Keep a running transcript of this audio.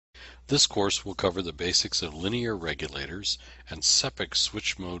This course will cover the basics of linear regulators and SEPIC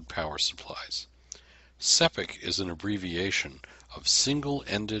switch mode power supplies. SEPIC is an abbreviation of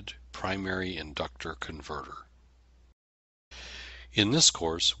Single-Ended Primary Inductor Converter. In this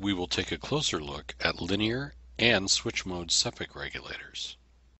course, we will take a closer look at linear and switch mode SEPIC regulators.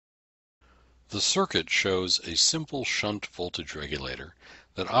 The circuit shows a simple shunt voltage regulator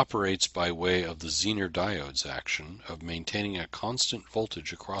that operates by way of the Zener diode's action of maintaining a constant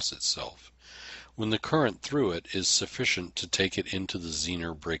voltage across itself when the current through it is sufficient to take it into the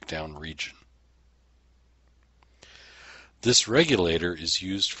Zener breakdown region. This regulator is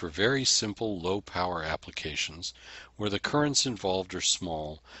used for very simple low-power applications where the currents involved are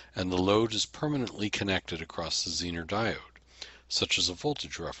small and the load is permanently connected across the Zener diode, such as a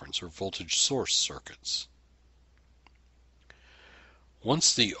voltage reference or voltage source circuits.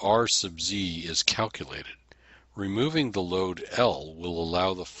 Once the R sub Z is calculated, removing the load L will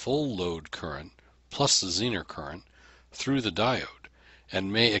allow the full load current plus the Zener current through the diode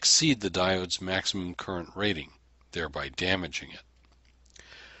and may exceed the diode's maximum current rating, thereby damaging it.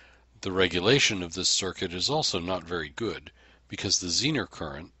 The regulation of this circuit is also not very good because the Zener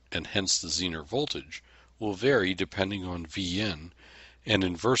current, and hence the Zener voltage, will vary depending on Vn and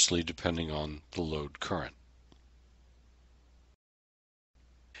inversely depending on the load current.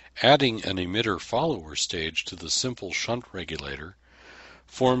 Adding an emitter-follower stage to the simple shunt regulator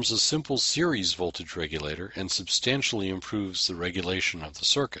forms a simple series voltage regulator and substantially improves the regulation of the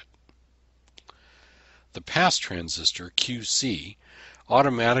circuit. The pass transistor, QC,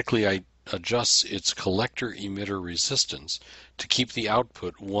 automatically adjusts its collector-emitter resistance to keep the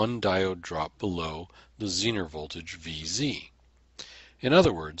output one diode drop below the Zener voltage VZ. In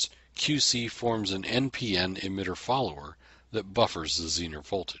other words, QC forms an NPN emitter-follower that buffers the Zener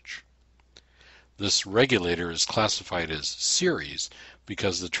voltage. This regulator is classified as series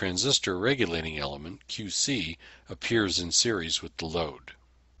because the transistor regulating element, QC, appears in series with the load.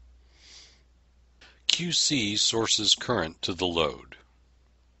 QC sources current to the load.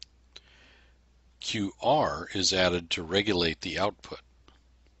 QR is added to regulate the output.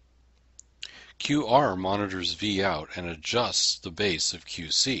 QR monitors Vout and adjusts the base of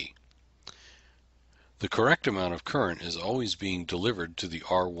QC. The correct amount of current is always being delivered to the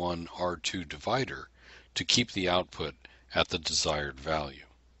R1, R2 divider to keep the output at the desired value.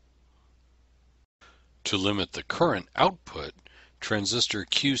 To limit the current output, transistor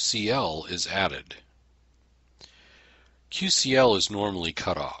QCL is added. QCL is normally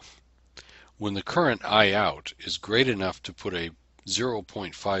cut off. When the current I out is great enough to put a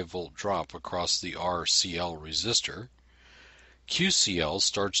 0.5 volt drop across the RCL resistor, QCL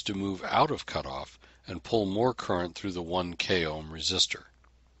starts to move out of cutoff and pull more current through the 1 k ohm resistor.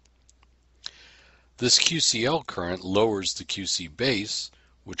 This QCL current lowers the QC base,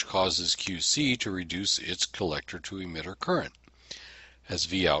 which causes QC to reduce its collector to emitter current. As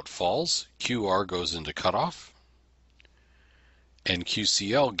Vout falls, QR goes into cutoff, and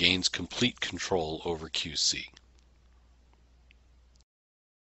QCL gains complete control over QC.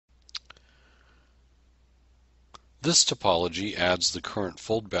 This topology adds the current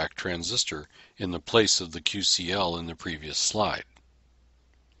foldback transistor in the place of the QCL in the previous slide.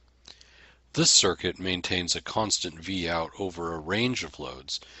 This circuit maintains a constant Vout over a range of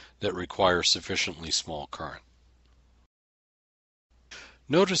loads that require sufficiently small current.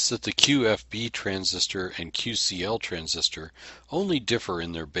 Notice that the QFB transistor and QCL transistor only differ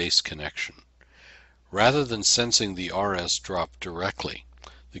in their base connection. Rather than sensing the RS drop directly,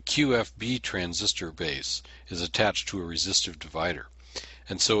 the QFB transistor base is attached to a resistive divider,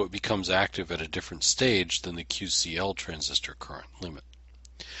 and so it becomes active at a different stage than the QCL transistor current limit.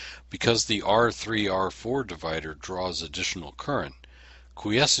 Because the R3-R4 divider draws additional current,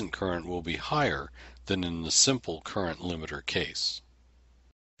 quiescent current will be higher than in the simple current limiter case.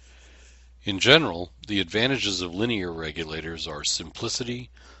 In general, the advantages of linear regulators are simplicity,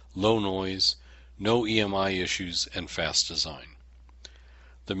 low noise, no EMI issues, and fast design.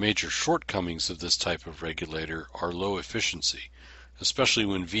 The major shortcomings of this type of regulator are low efficiency, especially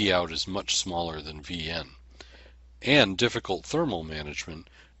when Vout is much smaller than Vn, and difficult thermal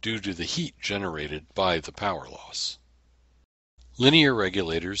management due to the heat generated by the power loss. Linear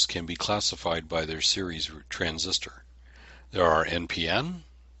regulators can be classified by their series transistor. There are NPN,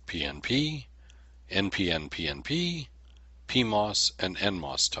 PNP, NPN-PNP, PMOS, and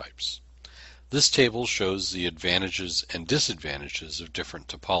NMOS types. This table shows the advantages and disadvantages of different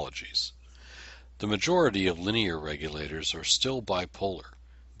topologies. The majority of linear regulators are still bipolar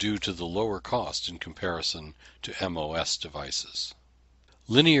due to the lower cost in comparison to MOS devices.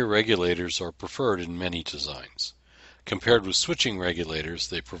 Linear regulators are preferred in many designs. Compared with switching regulators,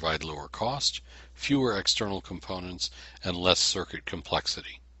 they provide lower cost, fewer external components, and less circuit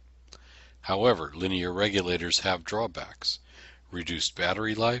complexity. However, linear regulators have drawbacks: reduced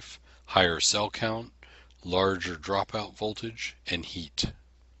battery life, higher cell count, larger dropout voltage, and heat.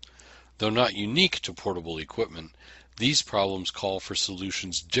 Though not unique to portable equipment, these problems call for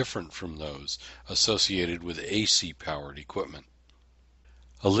solutions different from those associated with AC-powered equipment.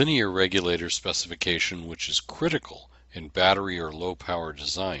 A linear regulator specification which is critical in battery or low-power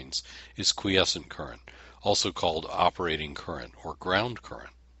designs is quiescent current, also called operating current or ground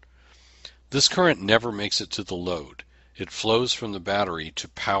current. This current never makes it to the load. It flows from the battery to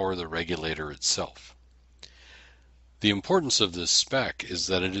power the regulator itself. The importance of this spec is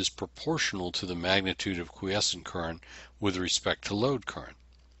that it is proportional to the magnitude of quiescent current with respect to load current.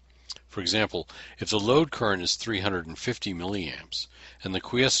 For example, if the load current is 350 milliamps and the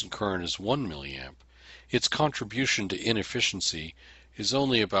quiescent current is 1 milliamp, its contribution to inefficiency is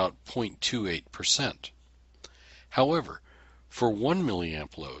only about 0.28%. However, for 1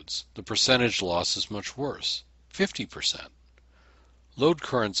 milliamp loads, the percentage loss is much worse, 50%. Load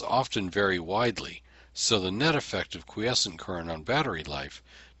currents often vary widely, so the net effect of quiescent current on battery life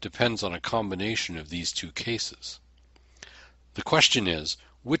depends on a combination of these two cases. The question is,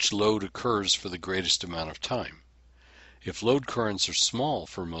 which load occurs for the greatest amount of time? If load currents are small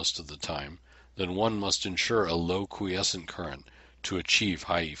for most of the time, then one must ensure a low quiescent current to achieve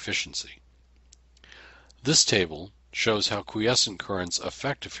high efficiency. This table shows how quiescent currents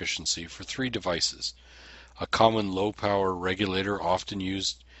affect efficiency for three devices: a common low-power regulator often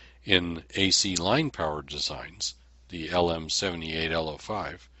used in AC line-powered designs, the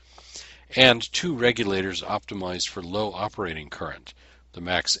LM78L05, and two regulators optimized for low operating current, the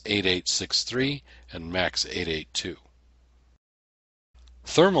MAX 8863 and MAX 882.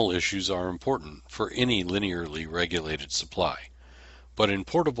 Thermal issues are important for any linearly regulated supply, but in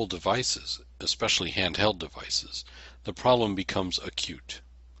portable devices, especially handheld devices, the problem becomes acute.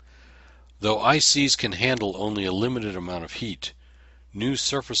 Though ICs can handle only a limited amount of heat, new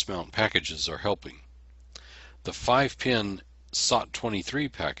surface mount packages are helping. The 5-pin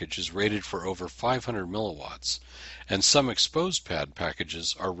SOT23 package is rated for over 500 milliwatts, and some exposed pad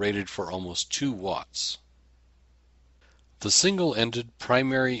packages are rated for almost 2 watts. The single-ended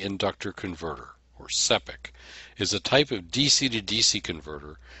primary inductor converter, or SEPIC, is a type of DC to DC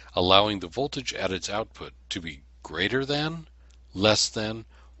converter allowing the voltage at its output to be greater than, less than,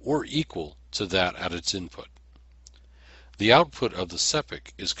 or equal to that at its input. The output of the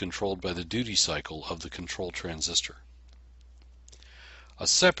SEPIC is controlled by the duty cycle of the control transistor. A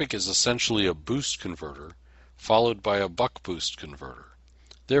SEPIC is essentially a boost converter followed by a buck boost converter.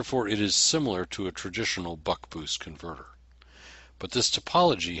 Therefore, it is similar to a traditional buck boost converter. But this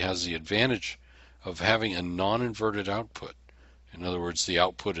topology has the advantage of having a non-inverted output. In other words, the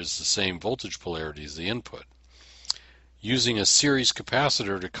output is the same voltage polarity as the input. Using a series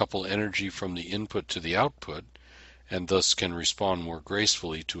capacitor to couple energy from the input to the output, and thus can respond more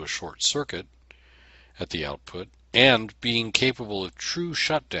gracefully to a short circuit at the output, and being capable of true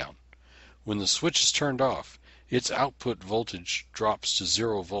shutdown. When the switch is turned off, its output voltage drops to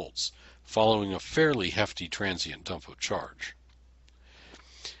 0 volts, following a fairly hefty transient dump of charge.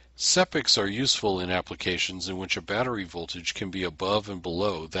 SEPICs are useful in applications in which a battery voltage can be above and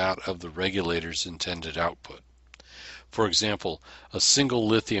below that of the regulator's intended output. For example, a single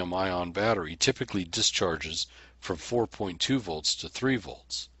lithium-ion battery typically discharges from 4.2 volts to 3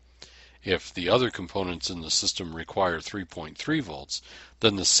 volts. If the other components in the system require 3.3 volts,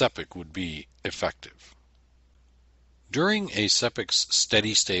 then the SEPIC would be effective. During a SEPIC's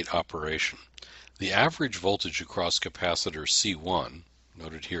steady-state operation, the average voltage across capacitor C1,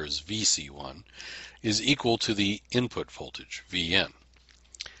 noted here as VC1, is equal to the input voltage, Vn.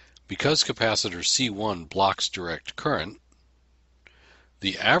 Because capacitor C1 blocks direct current,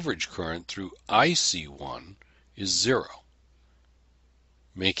 the average current through IC1 is 0,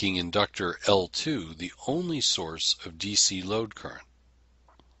 making inductor L2 the only source of DC load current.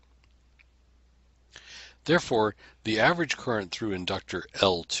 Therefore, the average current through inductor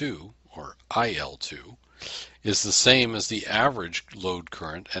L2, or IL2, is the same as the average load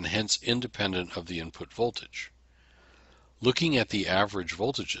current and hence independent of the input voltage. Looking at the average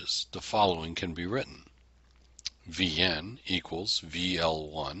voltages, the following can be written: Vn equals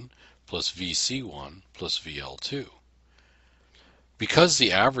VL1 plus VC1 plus VL2. Because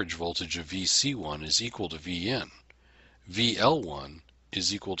the average voltage of VC1 is equal to Vn, VL1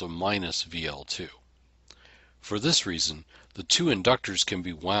 is equal to minus VL2. For this reason, the two inductors can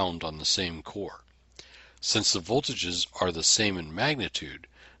be wound on the same core. Since the voltages are the same in magnitude,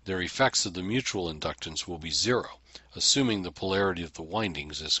 their effects of the mutual inductance will be 0, assuming the polarity of the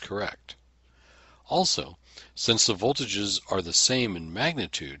windings is correct. Also, since the voltages are the same in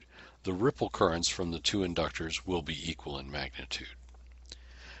magnitude, the ripple currents from the two inductors will be equal in magnitude.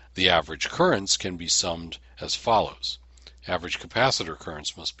 The average currents can be summed as follows. Average capacitor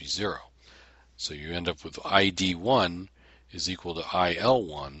currents must be 0. So you end up with ID1 is equal to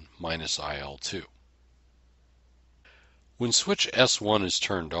IL1 minus IL2. When switch S1 is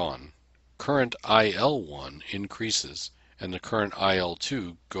turned on, current IL1 increases and the current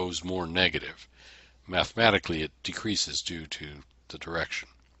IL2 goes more negative. Mathematically, it decreases due to the direction.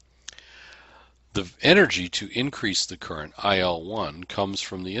 The energy to increase the current IL1 comes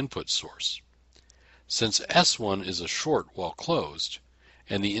from the input source. Since S1 is a short while closed,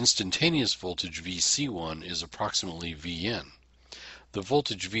 and the instantaneous voltage Vc1 is approximately Vn, the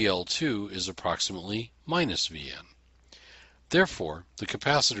voltage VL2 is approximately minus Vn. Therefore, the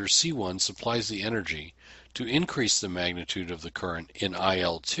capacitor C1 supplies the energy to increase the magnitude of the current in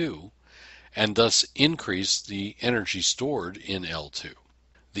IL2 and thus increase the energy stored in L2.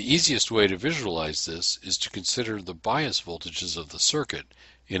 The easiest way to visualize this is to consider the bias voltages of the circuit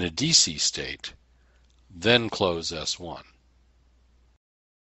in a DC state, then close S1.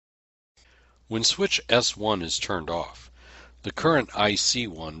 When switch S1 is turned off, the current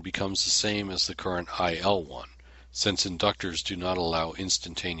IC1 becomes the same as the current IL1, since inductors do not allow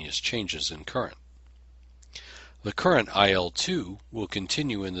instantaneous changes in current. The current IL2 will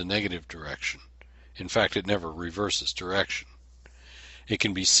continue in the negative direction. In fact, it never reverses direction. It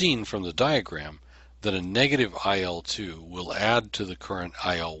can be seen from the diagram that a negative IL2 will add to the current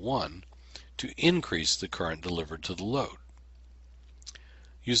IL1 to increase the current delivered to the load.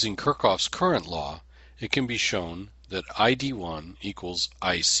 Using Kirchhoff's current law, it can be shown that ID1 equals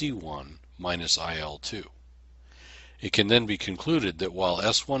IC1 minus IL2. It can then be concluded that while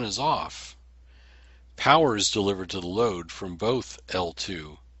S1 is off, power is delivered to the load from both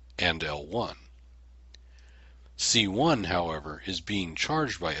L2 and L1. C1, however, is being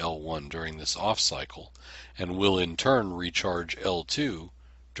charged by L1 during this off cycle and will in turn recharge L2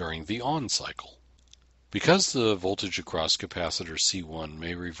 during the on cycle. Because the voltage across capacitor C1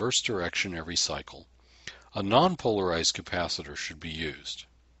 may reverse direction every cycle, a non-polarized capacitor should be used.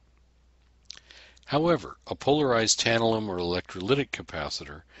 However, a polarized tantalum or electrolytic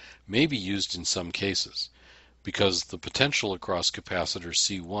capacitor may be used in some cases, because the potential across capacitor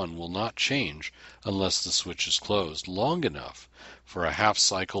C1 will not change unless the switch is closed long enough for a half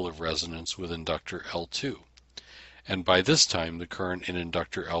cycle of resonance with inductor L2, and by this time the current in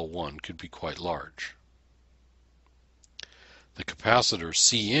inductor L1 could be quite large. The capacitor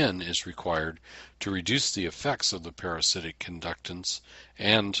Cn is required to reduce the effects of the parasitic conductance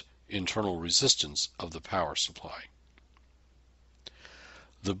and internal resistance of the power supply.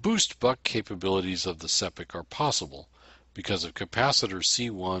 The boost-buck capabilities of the SEPIC are possible because of capacitor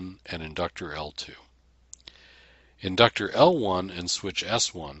C1 and inductor L2. Inductor L1 and switch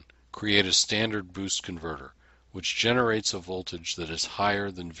S1 create a standard boost converter, which generates a voltage that is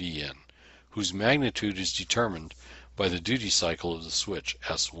higher than Vn, whose magnitude is determined by the duty cycle of the switch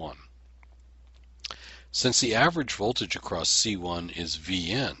S1. Since the average voltage across C1 is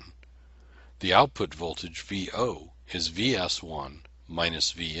Vn, the output voltage VO is Vs1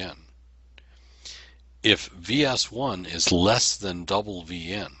 minus Vn. If Vs1 is less than double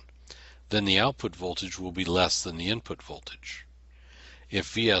Vn, then the output voltage will be less than the input voltage.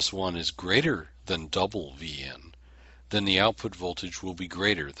 If Vs1 is greater than double Vn, then the output voltage will be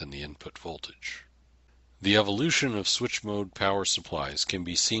greater than the input voltage. The evolution of switch mode power supplies can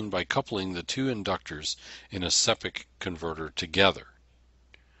be seen by coupling the two inductors in a SEPIC converter together,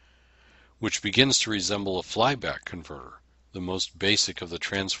 which begins to resemble a flyback converter, the most basic of the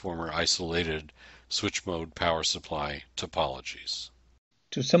transformer isolated switch mode power supply topologies.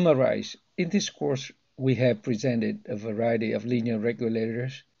 To summarize, in this course we have presented a variety of linear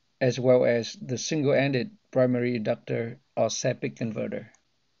regulators as well as the single-ended primary inductor or SEPIC converter.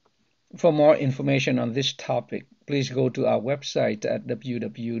 For more information on this topic, please go to our website at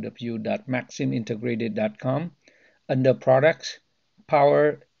www.maximintegrated.com under Products,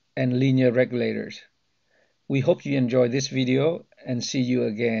 Power, and Linear Regulators. We hope you enjoy this video and see you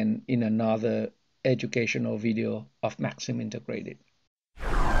again in another educational video of Maxim Integrated.